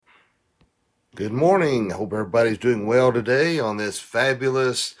Good morning. I hope everybody's doing well today on this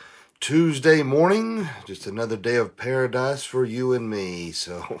fabulous Tuesday morning. Just another day of paradise for you and me.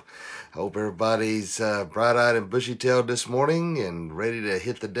 So I hope everybody's bright-eyed and bushy-tailed this morning and ready to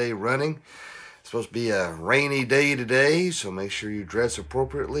hit the day running. It's supposed to be a rainy day today, so make sure you dress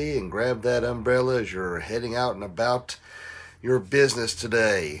appropriately and grab that umbrella as you're heading out and about your business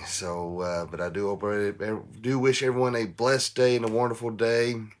today. But I do wish everyone a blessed day and a wonderful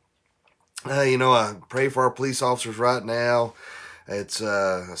day. I pray for our police officers right now. It's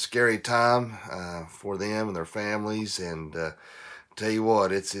a scary time for them and their families, and tell you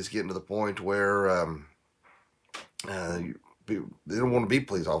what, it's getting to the point where they don't want to be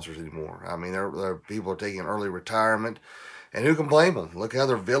police officers anymore. I mean, people are taking early retirement, and who can blame them? Look how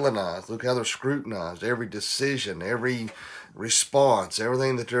they're villainized. Look how they're scrutinized. Every decision, every response,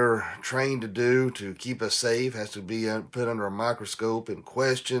 everything that they're trained to do to keep us safe has to be put under a microscope and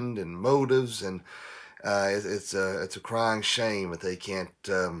questioned and motives. And it's a crying shame that they can't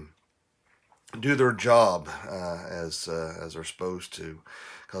do their job as they're supposed to,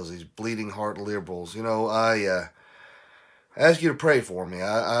 because these bleeding heart liberals. I ask you to pray for me.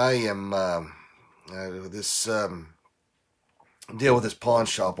 I am this. Deal with this pawn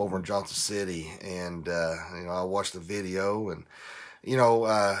shop over in Johnson City, and I watched the video, and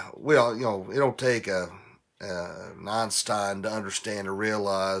it'll take an Einstein to understand and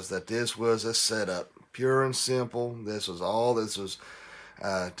realize that this was a setup, pure and simple. This was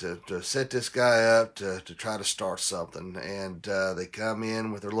to set this guy up to try to start something, and they come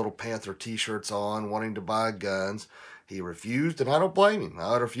in with their little Panther T-shirts on, wanting to buy guns. He refused, and I don't blame him.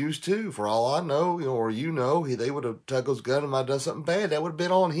 I would refuse too. For all I know, they would have took his gun and might have done something bad. That would have been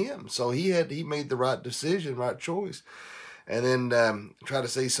on him. So he made the right decision, right choice. And then try to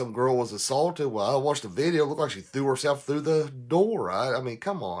say some girl was assaulted. Well, I watched the video. It looked like she threw herself through the door. I mean,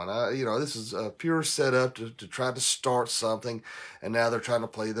 come on. This is a pure setup to try to start something, and now they're trying to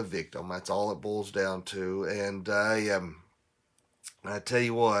play the victim. That's all it boils down to. And I tell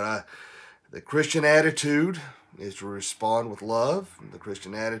you what, the Christian attitude is to respond with love. The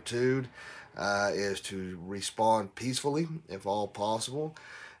Christian attitude is to respond peacefully, if all possible.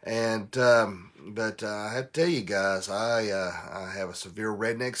 But I have to tell you guys, I have a severe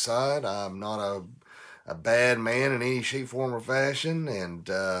redneck side. I'm not a bad man in any shape, form, or fashion, and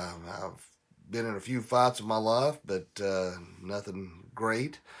I've been in a few fights in my life, but nothing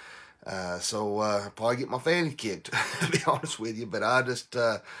great. So I'll probably get my fanny kicked, to be honest with you. But I just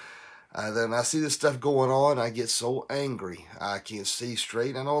then I see this stuff going on, I get so angry. I can't see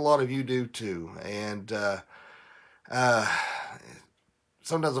straight. I know a lot of you do too. And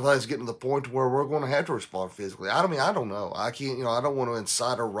sometimes I feel like it's getting to the point where we're going to have to respond physically. I don't know. I can't, I don't want to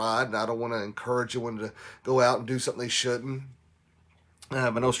incite a riot, and I don't want to encourage anyone to go out and do something they shouldn't.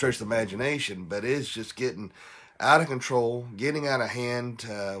 But no stretch of the imagination. But it's just getting out of control, getting out of hand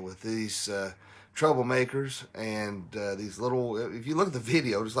with these troublemakers and these little. If you look at the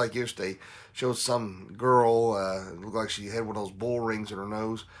video, just like yesterday, shows some girl looked like she had one of those bull rings in her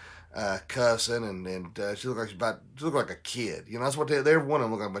nose, cussing, and she looked like a kid. That's what they one of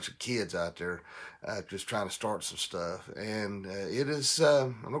them looked like a bunch of kids out there just trying to start some stuff. And it is.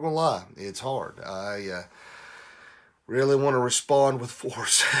 I'm not gonna lie, it's hard. I really want to respond with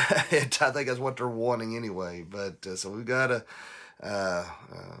force. And I think that's what they're wanting anyway. But so we've got to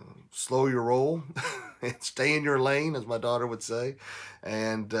slow your roll and stay in your lane, as my daughter would say,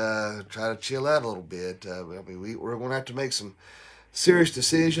 and try to chill out a little bit. We're going to have to make some serious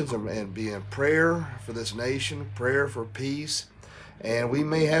decisions and be in prayer for this nation, prayer for peace, and we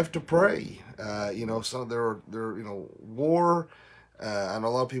may have to pray. War. I know a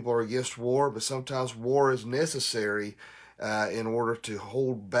lot of people are against war, but sometimes war is necessary in order to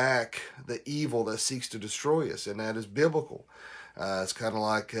hold back the evil that seeks to destroy us, and that is biblical. It's kind of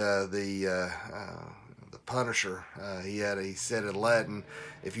like the Punisher. He said in Latin,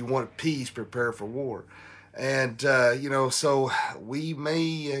 "If you want peace, prepare for war." And so we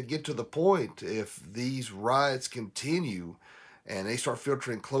may get to the point, if these riots continue and they start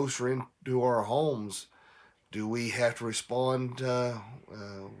filtering closer into our homes, do we have to respond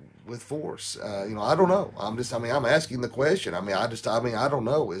with force? I don't know. I'm asking the question. I don't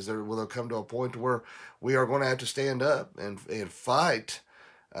know. Will there come to a point where we are going to have to stand up and fight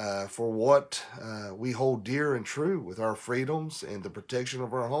for what we hold dear and true, with our freedoms and the protection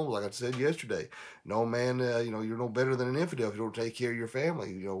of our homes? Like I said yesterday, no man, you're no better than an infidel if you don't take care of your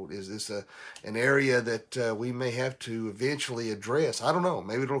family. Is this an area that we may have to eventually address? I don't know.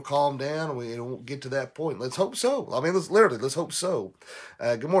 Maybe it'll calm down and it won't get to that point. Let's hope so. Let's hope so.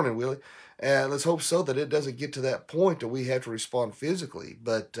 Good morning, Willie. And let's hope so that it doesn't get to that point that we have to respond physically.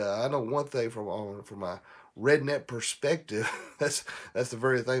 But I know one thing from my redneck perspective, that's the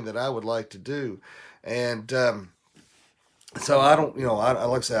very thing that I would like to do. And so I don't, like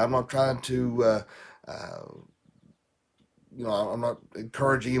I say, I'm not trying to. Uh, I'm not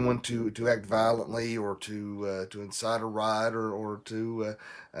encouraging anyone to act violently or to incite a riot or to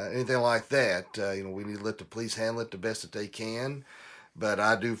anything like that. We need to let the police handle it the best that they can. But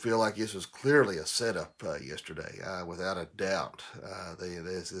I do feel like this was clearly a setup yesterday, without a doubt.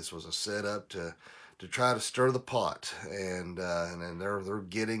 This was a setup to try to stir the pot, and they're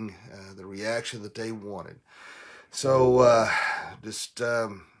getting the reaction that they wanted. So just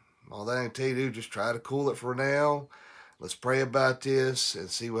all that I can tell you, just try to cool it for now. Let's pray about this and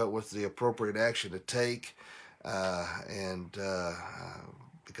see what's the appropriate action to take. And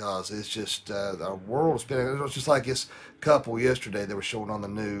because it's just our world is spinning. It was just like this couple yesterday they were showing on the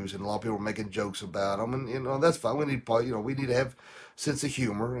news, and a lot of people were making jokes about them. And that's fine. We need to have sense of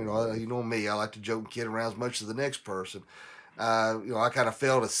humor. You know me. I like to joke and kid around as much as the next person. I kind of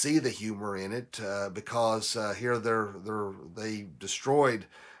fail to see the humor in it because here they destroyed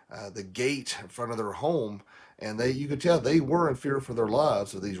the gate in front of their home, and you could tell they were in fear for their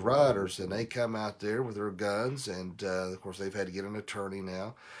lives of these riders, and they come out there with their guns, and of course they've had to get an attorney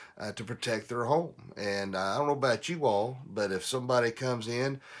now to protect their home. And I don't know about you all, but if somebody comes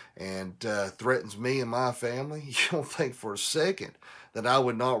in and threatens me and my family, you don't think for a second that I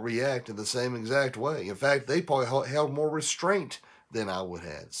would not react in the same exact way. In fact, they probably held more restraint than I would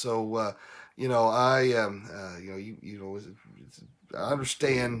have. So, I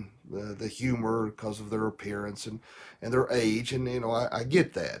understand the humor because of their appearance and their age, and I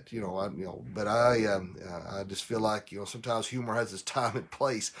get that. But I just feel like sometimes humor has its time and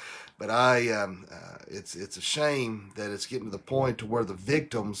place. But it's a shame that it's getting to the point to where the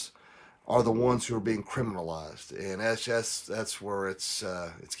victims are the ones who are being criminalized, and that's where it's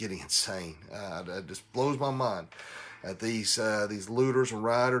getting insane. It just blows my mind that these looters and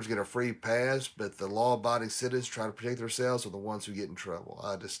rioters get a free pass, but the law-abiding citizens trying to protect themselves are the ones who get in trouble.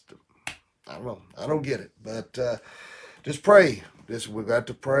 I don't know. I don't get it, but just pray. We've got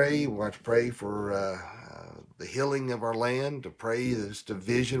to pray. We've got to pray for the healing of our land. To pray this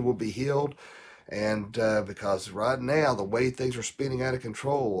division will be healed. And because right now, the way things are spinning out of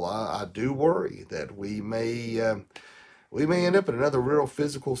control, I do worry that we may end up in another real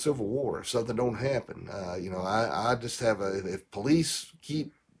physical civil war if something don't happen. I just if police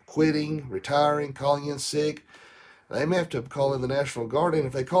keep quitting, retiring, calling in sick, they may have to call in the National Guard. And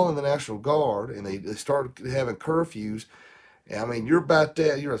if they call in the National Guard and they start having curfews, I mean, you're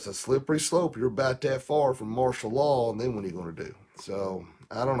it's a slippery slope. You're about that far from martial law, and then what are you going to do? So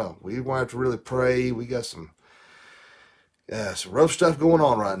I don't know. We're going to have to really pray. We got some rough stuff going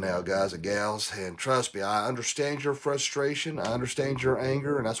on right now, guys and gals. And trust me, I understand your frustration. I understand your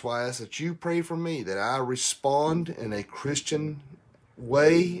anger. And that's why I ask that you pray for me, that I respond in a Christian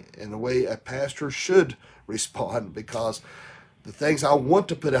way, in the way a pastor should respond, because the things I want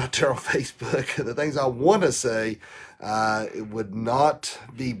to put out there on Facebook, the things I want to say, it would not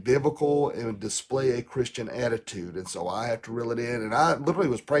be biblical and would display a Christian attitude. And so I have to reel it in. And I literally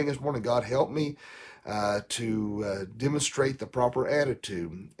was praying this morning, God help me to demonstrate the proper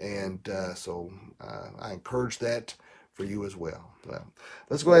attitude. And so I encourage that for you as well. Well,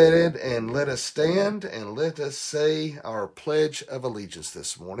 let's go ahead and let us stand and let us say our Pledge of Allegiance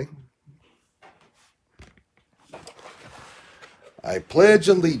this morning. I pledge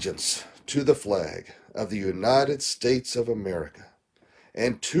allegiance to the flag of the United States of America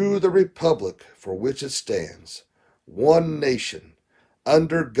and to the republic for which it stands, one nation,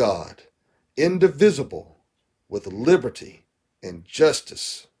 under God, indivisible, with liberty and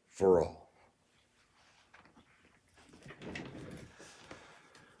justice for all.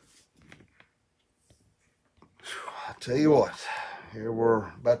 I tell you what, here we're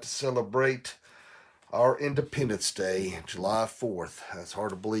about to celebrate our Independence Day, July 4th. That's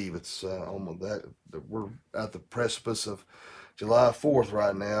hard to believe. It's almost that we're at the precipice of July 4th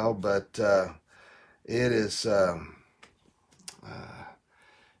right now, but it is,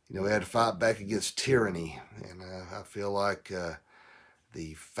 we had to fight back against tyranny, and I feel like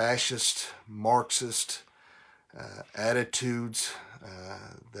the fascist, Marxist attitudes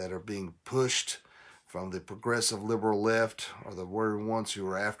that are being pushed from the progressive liberal left are the very ones who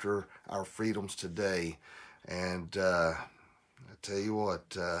are after our freedoms today. And I tell you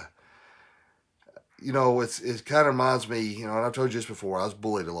what, it kind of reminds me, and I've told you this before, I was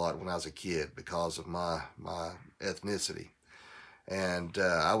bullied a lot when I was a kid because of my ethnicity. And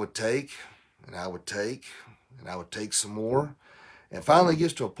I would take, and I would take, and I would take some more. and finally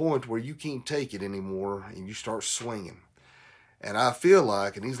gets to a point where you can't take it anymore and you start swinging. And I feel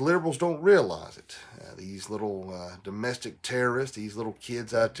like, and these liberals don't realize it, these little domestic terrorists, these little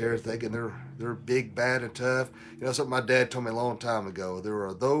kids out there thinking they're big, bad, and tough. You know, something my dad told me a long time ago. There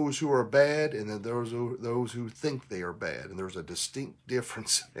are those who are bad, and then those who think they are bad, and there's a distinct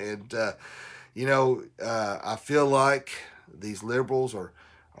difference. And I feel like these liberals are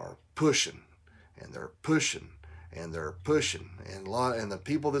pushing, and they're pushing, and they're pushing, and the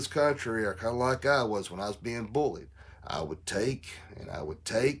people of this country are kind of like I was when I was being bullied. I would take, and I would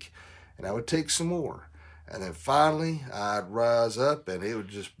take, and I would take some more. And then finally, I'd rise up, and it would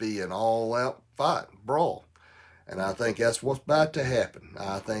just be an all-out fight, brawl. And I think that's what's about to happen.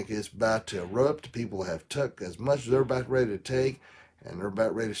 I think it's about to erupt. People have took as much as they're about ready to take, and they're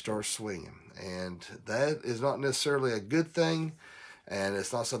about ready to start swinging. And that is not necessarily a good thing, and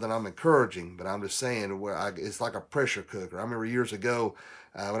it's not something I'm encouraging, but I'm just saying it's like a pressure cooker. I remember years ago,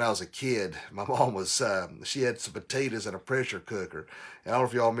 when I was a kid, my mom she had some potatoes in a pressure cooker. And I don't know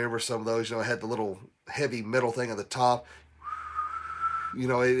if y'all remember some of those, it had the little heavy metal thing at the top.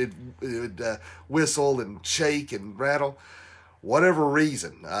 It would whistle and shake and rattle. Whatever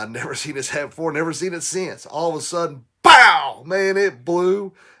reason, I'd never seen this happen before, never seen it since. All of a sudden, pow! Man, it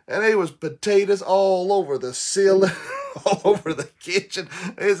blew. And it was potatoes all over the ceiling, all over the kitchen.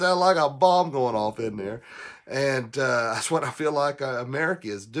 It sounded like a bomb going off in there. And that's what I feel like America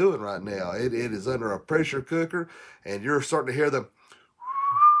is doing right now. It is under a pressure cooker, and you're starting to hear them.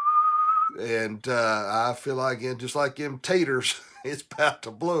 And I feel like, just like them taters, it's about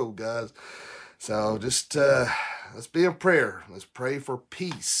to blow, guys. So just let's be in prayer. Let's pray for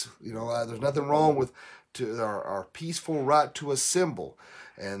peace. There's nothing wrong with our peaceful right to assemble.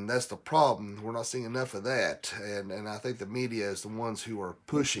 And that's the problem. We're not seeing enough of that. And I think the media is the ones who are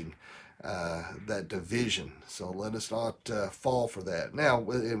pushing that division. So let us not fall for that. Now,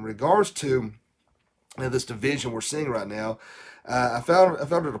 in regards to this division we're seeing right now, I found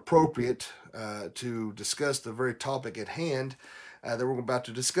it appropriate to discuss the very topic at hand that we're about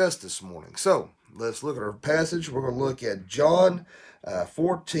to discuss this morning. So let's look at our passage. We're going to look at John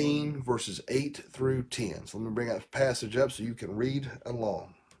 14, verses 8 through 10. So let me bring that passage up so you can read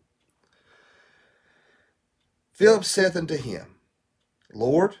along. Philip saith unto him,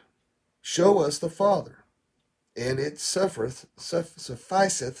 Lord, show us the Father, and it sufficeth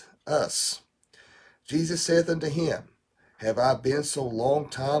us. Jesus saith unto him, Have I been so long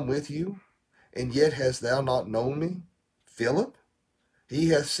time with you, and yet hast thou not known me? Philip, he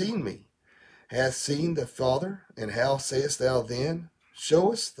hath seen me, hath seen the Father, and how sayest thou then,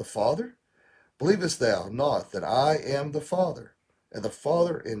 Show us the Father? Believest thou not that I am the Father, and the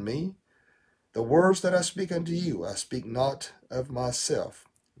Father in me? The words that I speak unto you, I speak not of myself,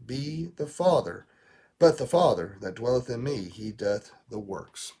 be the Father, but the Father that dwelleth in me, he doth the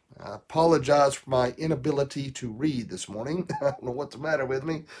works. I apologize for my inability to read this morning. I don't know what's the matter with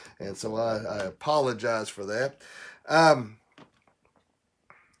me, and so I apologize for that. The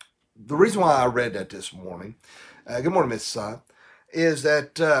reason why I read that this morning, good morning, Miss Si, is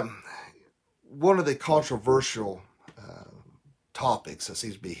that one of the controversial topics that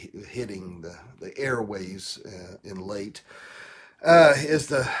seems to be hitting the airways in late is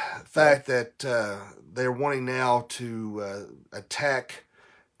the fact that they're wanting now to attack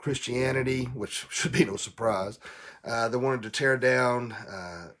Christianity, which should be no surprise. They wanted to tear down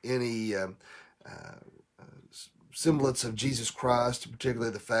any semblance of Jesus Christ,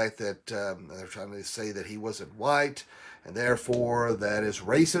 particularly the fact that they're trying to say that he wasn't white, and therefore that is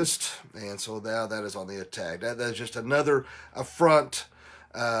racist, and so now that is on the attack. That is just another affront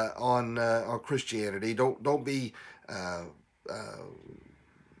on Christianity. Don't be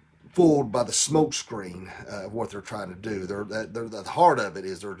fooled by the smoke screen of what they're trying to do. They're the heart of it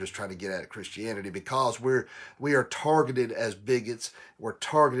is they're just trying to get at Christianity because we are targeted as bigots. We're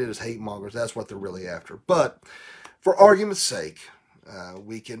targeted as hate mongers. That's what they're really after. But for argument's sake,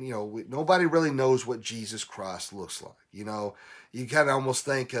 we can, nobody really knows what Jesus Christ looks like. You kind of almost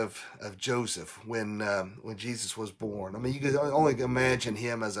think of Joseph when Jesus was born. I mean, you can only imagine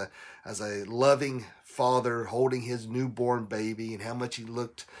him as a loving father holding his newborn baby and how much he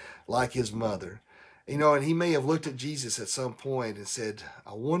looked like his mother. And he may have looked at Jesus at some point and said,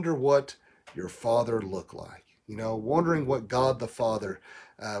 I wonder what your father looked like. Wondering what God the Father,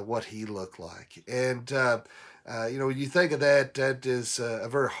 what he looked like. And, you think of that is a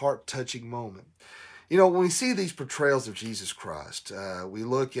very heart-touching moment. When we see these portrayals of Jesus Christ, we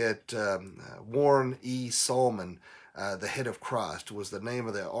look at Warren E. Salmon, The Head of Christ was the name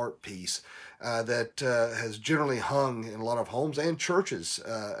of the art piece that has generally hung in a lot of homes and churches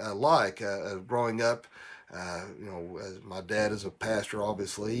alike. Growing up, My dad is a pastor,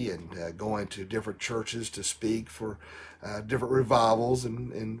 obviously, and going to different churches to speak for different revivals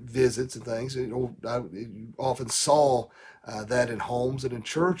and visits and things. You often saw that in homes and in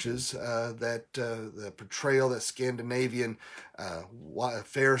churches, that the portrayal, that Scandinavian,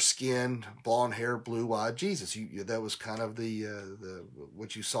 fair-skinned, blonde-hair, blue-eyed Jesus. That was kind of the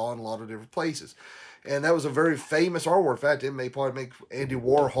what you saw in a lot of different places, and that was a very famous artwork. In fact, it may probably make Andy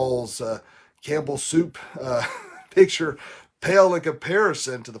Warhol's Campbell Soup picture pale in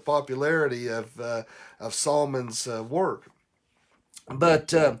comparison to the popularity of Salomon's work.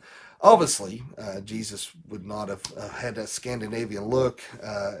 But obviously, Jesus would not have had that Scandinavian look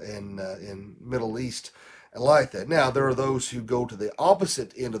in Middle East like that. Now, there are those who go to the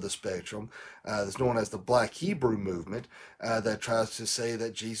opposite end of the spectrum, that's known as the Black Hebrew movement, that tries to say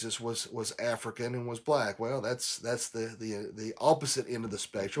that Jesus was African and was black. Well, that's the opposite end of the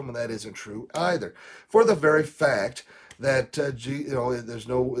spectrum, and that isn't true either. For the very fact that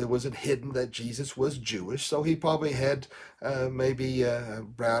it wasn't hidden that Jesus was Jewish, so he probably had maybe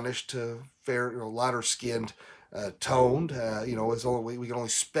brownish to fair, lighter skinned toned. We can only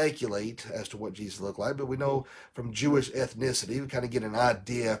speculate as to what Jesus looked like, but we know from Jewish ethnicity, we kind of get an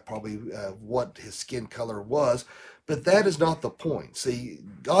idea of probably what his skin color was. But that is not the point. See,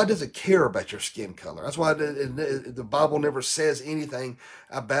 God doesn't care about your skin color. That's why the Bible never says anything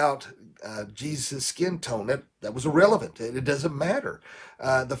about Jesus' skin tone. That was irrelevant. It doesn't matter.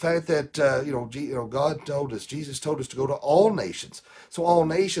 The fact that God told us, Jesus told us to go to all nations. So all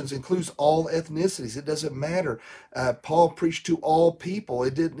nations includes all ethnicities. It doesn't matter. Paul preached to all people.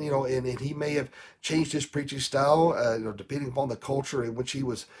 It didn't, and he may have changed his preaching style, depending upon the culture in which he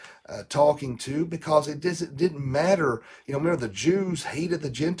was talking to, because it didn't matter. Remember, the Jews hated the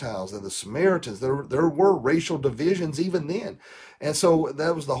Gentiles and the Samaritans. There were racial divisions even then. And so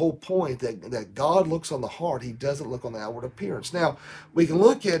that was the whole point, that God looks on the heart. He doesn't look on the outward appearance. Now, we can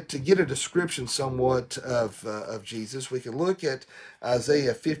look at, to get a description somewhat of Jesus, we can look at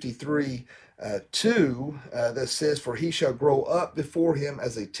Isaiah 53, 2, that says, "For he shall grow up before him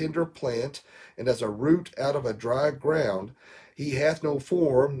as a tender plant, and as a root out of a dry ground. He hath no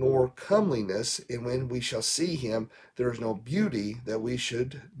form nor comeliness, and when we shall see him, there is no beauty that we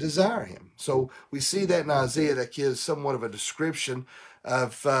should desire him." So we see that in Isaiah, that gives somewhat of a description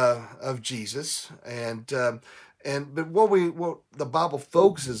of Jesus, but what the Bible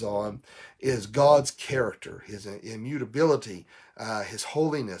focuses on is God's character, his immutability, his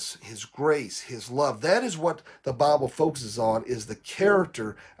holiness, his grace, his love. That is what the Bible focuses on, is the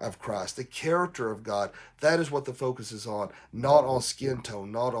character of Christ, the character of God. That is what the focus is on, not on skin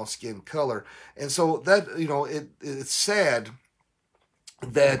tone, not on skin color. And so that, it's sad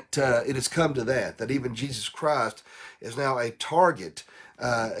that it has come to that even Jesus Christ is now a target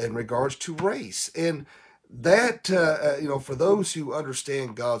in regards to race. And that, for those who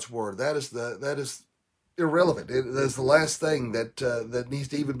understand God's word, that is irrelevant. It is the last thing that needs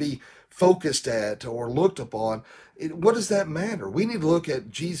to even be focused at or looked upon. What does that matter? We need to look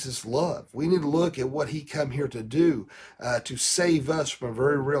at Jesus' love. We need to look at what he come here to do, to save us from a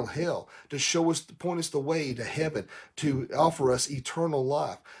very real hell, to point us the way to heaven, to offer us eternal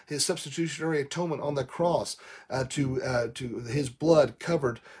life. His substitutionary atonement on the cross, to his blood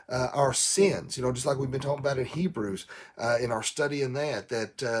covered our sins. Just like we've been talking about in Hebrews, in our study in that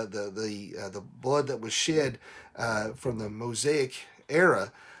the blood that was shed from the Mosaic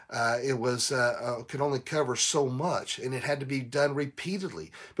era. It was could only cover so much, and it had to be done repeatedly.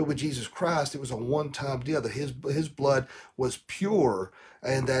 But with Jesus Christ, it was a one-time deal. That his blood was pure,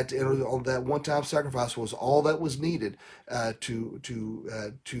 and that on that one-time sacrifice was all that was needed to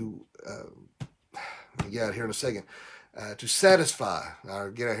get out here in a second. To satisfy,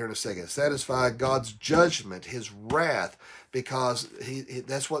 I'll get out here in a second, satisfy God's judgment, his wrath, because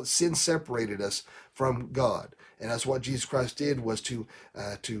that's what sin separated us from God. And that's what Jesus Christ did, was to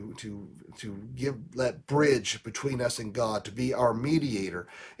give that bridge between us and God, to be our mediator.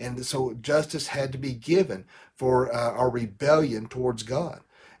 And so justice had to be given for our rebellion towards God.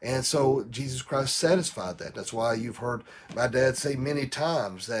 And so Jesus Christ satisfied that. That's why you've heard my dad say many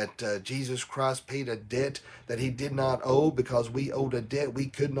times that Jesus Christ paid a debt that he did not owe, because we owed a debt we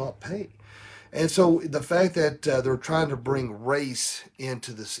could not pay. And so the fact that they're trying to bring race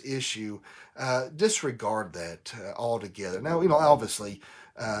into this issue, disregard that altogether. Now, obviously,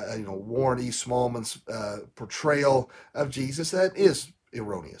 Warren E. Smallman's portrayal of Jesus, that is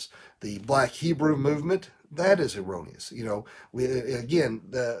erroneous. The Black Hebrew movement, that is erroneous. His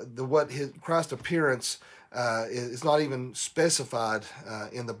Christ's appearance is not even specified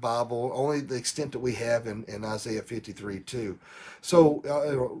in the Bible, only the extent that we have in Isaiah 53 too.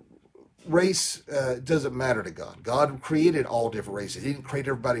 So race doesn't matter to God. God created all different races. He didn't create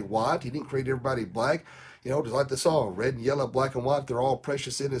everybody white. He didn't create everybody black. Just like the song, red and yellow, black and white, they're all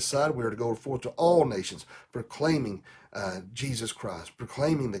precious in his sight. We are to go forth to all nations, proclaiming Jesus Christ,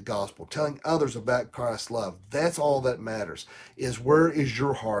 proclaiming the gospel, telling others about Christ's love. That's all that matters, is where is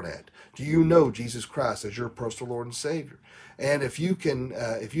your heart at? Do you know Jesus Christ as your personal Lord and Savior? And if you can,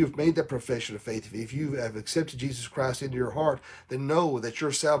 if you have made that profession of faith, if you have accepted Jesus Christ into your heart, then know that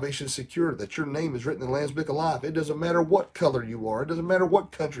your salvation is secure, that your name is written in the Lamb's Book of Life. It doesn't matter what color you are. It doesn't matter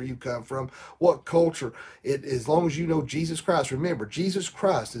what country you come from, what culture. As long as you know Jesus Christ. Remember, Jesus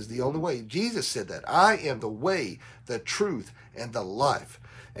Christ is the only way. Jesus said that. I am the way, the truth, and the life.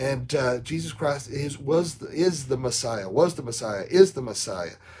 And Jesus Christ is the Messiah, is the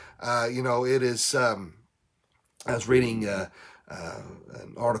Messiah. It is... I was reading an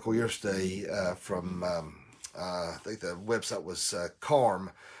article yesterday from, I think the website was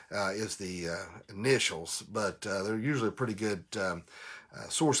CARM, is the initials, but they're usually a pretty good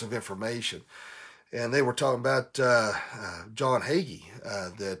source of information. And they were talking about John Hagee,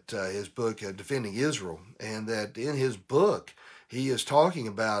 that his book, Defending Israel, and that in his book, he is talking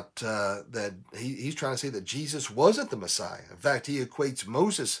about that he's trying to say that Jesus wasn't the Messiah. In fact, he equates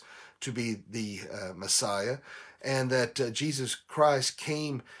Moses to be the Messiah, and that Jesus Christ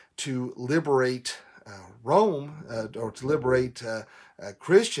came to liberate Rome, or to liberate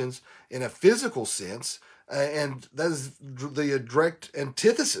Christians in a physical sense, and that is the direct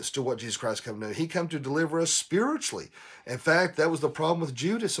antithesis to what Jesus Christ came to do. He came to deliver us spiritually. In fact, that was the problem with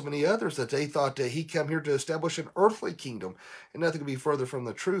Judas and so many others, that they thought that he came here to establish an earthly kingdom, and nothing could be further from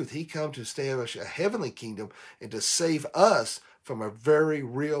the truth. He came to establish a heavenly kingdom and to save us from a very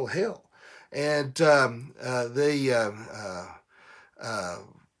real hell. And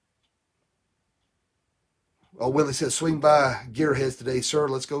Willie says, swing by Gearheads today, sir.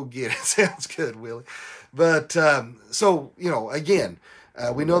 Let's go get it. Sounds good, Willie. But again,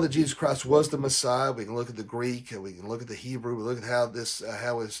 we know that Jesus Christ was the Messiah. We can look at the Greek, we can look at the Hebrew, we look at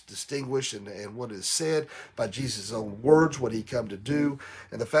how it's distinguished and what is said by Jesus' own words, what he come to do.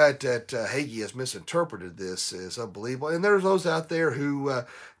 And the fact that Hagee has misinterpreted this is unbelievable. And there's those out there who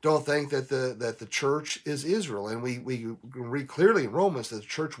don't think that the church is Israel. And we read clearly in Romans that the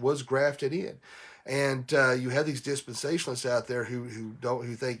church was grafted in. And you have these dispensationalists out there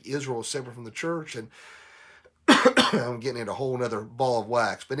who think Israel is separate from the church, and I'm getting into a whole other ball of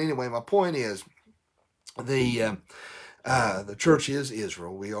wax. But anyway, my point is the church is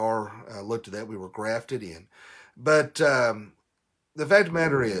Israel. We are looked at that. We were grafted in. But the fact of the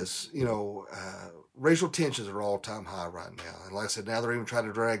matter is, racial tensions are all-time high right now. And like I said, now they're even trying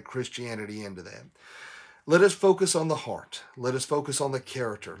to drag Christianity into that. Let us focus on the heart. Let us focus on the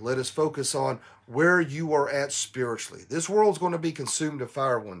character. Let us focus on where you are at spiritually. This world is going to be consumed in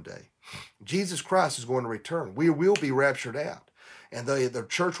fire one day. Jesus Christ is going to return. We will be raptured out. And the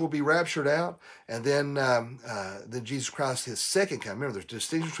church will be raptured out. And then Jesus Christ, his second coming. Remember, there's a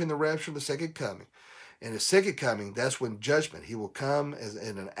distinction between the rapture and the second coming. And his second coming, that's when judgment. He will come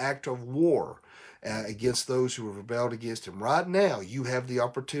in an act of war against those who have rebelled against him. Right now, you have the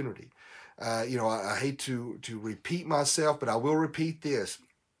opportunity. I hate to repeat myself, but I will repeat this.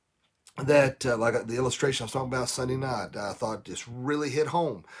 That, like the illustration I was talking about Sunday night, I thought just really hit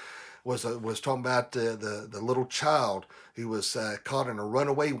home, was talking about the little child who was caught in a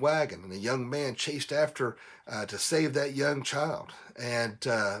runaway wagon, and a young man chased after to save that young child. And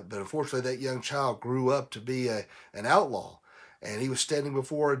but unfortunately, that young child grew up to be an outlaw. And he was standing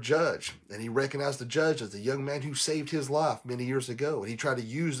before a judge, and he recognized the judge as the young man who saved his life many years ago. And he tried to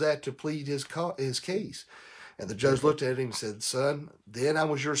use that to plead his case. And the judge looked at him and said, son, then I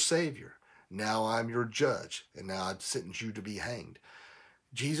was your savior. Now I'm your judge, and now I sentence you to be hanged.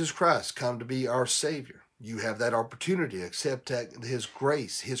 Jesus Christ come to be our savior. You have that opportunity to accept his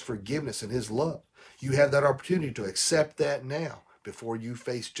grace, his forgiveness, and his love. You have that opportunity to accept that now before you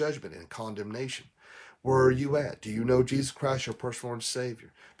face judgment and condemnation. Where are you at? Do you know Jesus Christ, your personal Lord and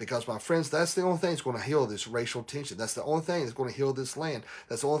Savior? Because, my friends, that's the only thing that's going to heal this racial tension. That's the only thing that's going to heal this land.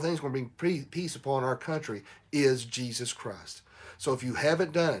 That's the only thing that's going to bring peace upon our country is Jesus Christ. So if you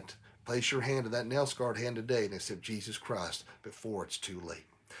haven't done it, place your hand in that nail-scarred hand today and accept Jesus Christ before it's too late.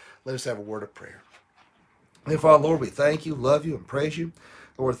 Let us have a word of prayer. And Father, Lord, we thank you, love you, and praise you.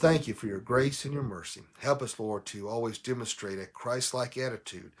 Lord, thank you for your grace and your mercy. Help us, Lord, to always demonstrate a Christ-like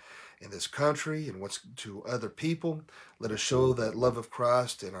attitude in this country and what's to other people. Let us show that love of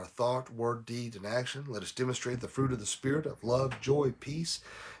Christ in our thought, word, deed, and action. Let us demonstrate the fruit of the Spirit of love, joy, peace.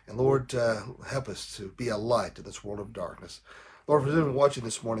 And Lord, help us to be a light to this world of darkness. Lord, for anyone watching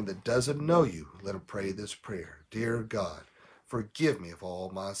this morning that doesn't know you, let them pray this prayer. Dear God, Forgive me of all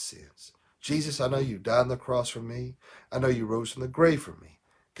my sins. Jesus, I know you died on the cross for me. I know you rose from the grave for me.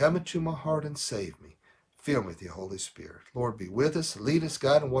 Come into my heart and save me. Fill me with your Holy Spirit. Lord, be with us, lead us,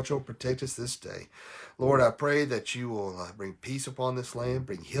 guide, and watch over, protect us this day. Lord, I pray that you will bring peace upon this land,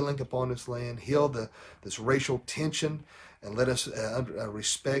 bring healing upon this land, heal this racial tension, and let us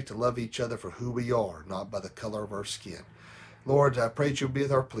respect and love each other for who we are, not by the color of our skin. Lord, I pray that you'll be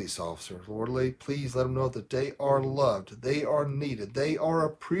with our police officers. Lord, please let them know that they are loved, they are needed, they are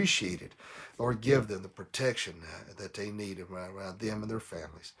appreciated. Lord, give them the protection that they need around them and their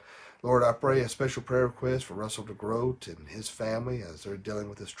families. Lord, I pray a special prayer request for Russell DeGroat and his family as they're dealing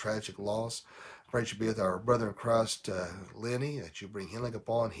with this tragic loss. I pray that you be with our brother in Christ, Lenny, that you bring healing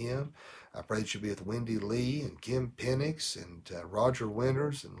upon him. I pray that you be with Wendy Lee and Kim Penix and Roger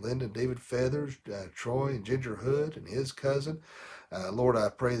Winters and Lyndon David Feathers, Troy and Ginger Hood and his cousin. Lord, I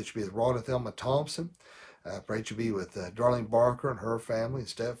pray that you be with Ron and Thelma Thompson. I pray that you be with Darlene Barker and her family and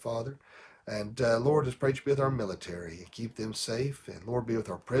stepfather. And Lord, just pray that you be with our military and keep them safe. And Lord, be with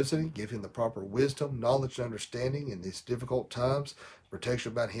our president. Give him the proper wisdom, knowledge, and understanding in these difficult times.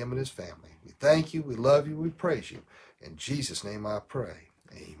 Protection about him and his family. We thank you, we love you, we praise you. In Jesus' name I pray.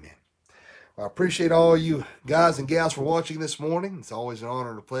 Amen. I appreciate all you guys and gals for watching this morning. It's always an honor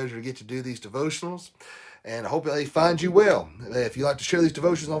and a pleasure to get to do these devotionals. And I hope they find you well. If you'd like to share these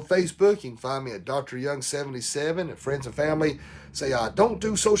devotions on Facebook, you can find me at Dr. Young77. And friends and family say, I don't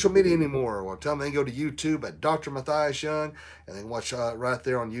do social media anymore. Well, tell them they can go to YouTube at Dr. Matthias Young, and they can watch right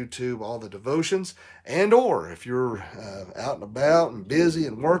there on YouTube all the devotions. And or if you're out and about and busy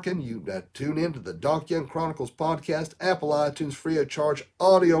and working, you tune into the Doc Young Chronicles podcast, Apple iTunes, free of charge,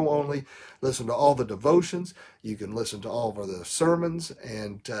 audio only. Listen to all the devotions. You can listen to all of the sermons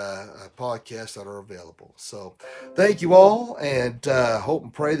and podcasts that are available. So thank you all, and hope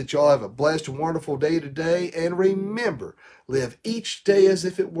and pray that you all have a blessed and wonderful day today. And remember, live each day as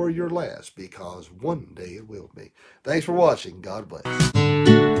if it were your last, because one day it will be. Thanks for watching. God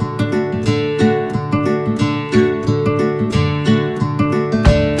bless.